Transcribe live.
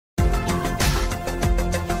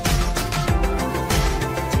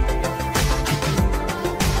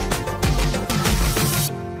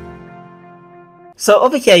So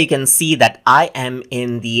over here, you can see that I am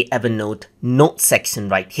in the Evernote notes section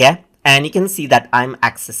right here. And you can see that I'm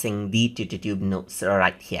accessing the TutorTube notes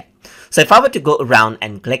right here. So if I were to go around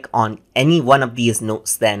and click on any one of these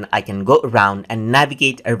notes, then I can go around and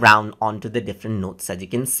navigate around onto the different notes, as you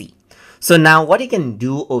can see. So now what you can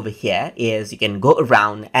do over here is you can go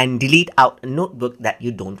around and delete out a notebook that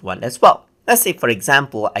you don't want as well. Let's say, for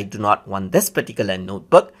example, I do not want this particular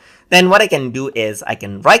notebook. Then what I can do is I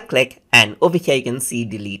can right click, and over here you can see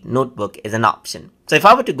delete notebook is an option. So if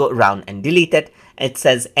I were to go around and delete it, it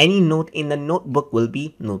says any note in the notebook will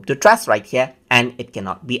be moved to trash right here, and it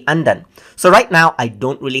cannot be undone. So right now I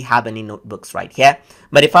don't really have any notebooks right here,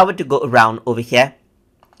 but if I were to go around over here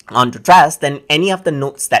onto trash, then any of the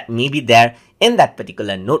notes that may be there in that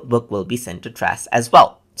particular notebook will be sent to trash as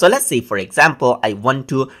well. So let's say, for example, I want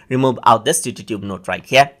to remove out this TutorTube note right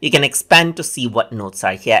here. You can expand to see what notes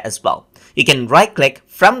are here as well. You can right click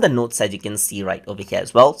from the notes, as you can see right over here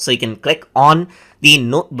as well. So you can click on the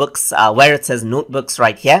notebooks where it says notebooks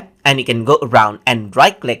right here, and you can go around and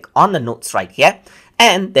right click on the notes right here.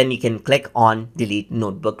 And then you can click on delete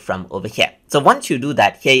notebook from over here. So once you do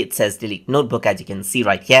that, here it says delete notebook, as you can see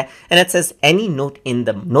right here. And it says any note in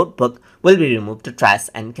the notebook will be removed to trash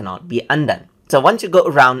and cannot be undone. So once you go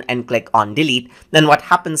around and click on delete, then what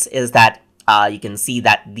happens is that you can see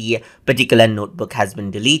that the particular notebook has been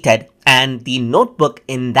deleted, and the notebook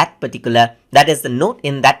in that particular, that is the note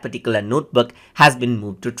in that particular notebook, has been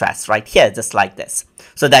moved to trash right here, just like this.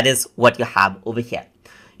 So that is what you have over here.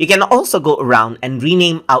 You can also go around and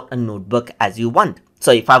rename out a notebook as you want.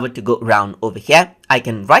 So if I were to go around over here, I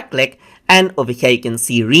can right click, and over here you can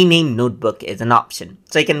see rename notebook is an option.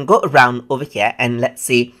 So you can go around over here, and let's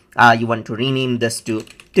say you want to rename this to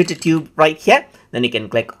TutorTube right here. Then you can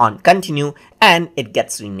click on continue, and it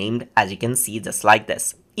gets renamed, as you can see, just like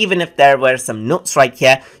this. Even if there were some notes right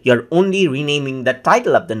here, you're only renaming the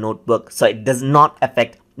title of the notebook, so it does not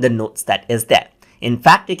affect the notes that is there. In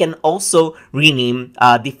fact, you can also rename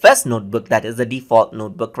the first notebook, that is the default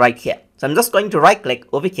notebook right here. So I'm just going to right click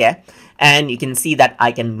over here, and you can see that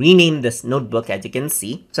I can rename this notebook, as you can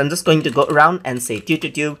see. So I'm just going to go around and say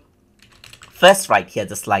TutorTube first right here,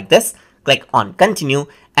 just like this. Click on continue,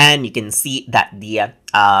 and you can see that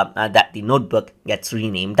the notebook gets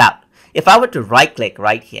renamed out. If I were to right click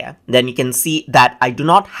right here, then you can see that I do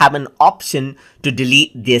not have an option to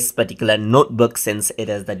delete this particular notebook since it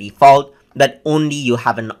is the default, but only you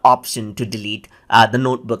have an option to delete the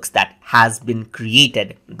notebooks that has been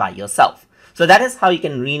created by yourself. So that is how you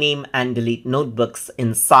can rename and delete notebooks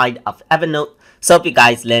inside of Evernote. So hope you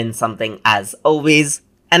guys learned something as always.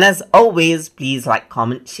 And as always, please like,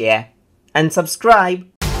 comment, share, and subscribe.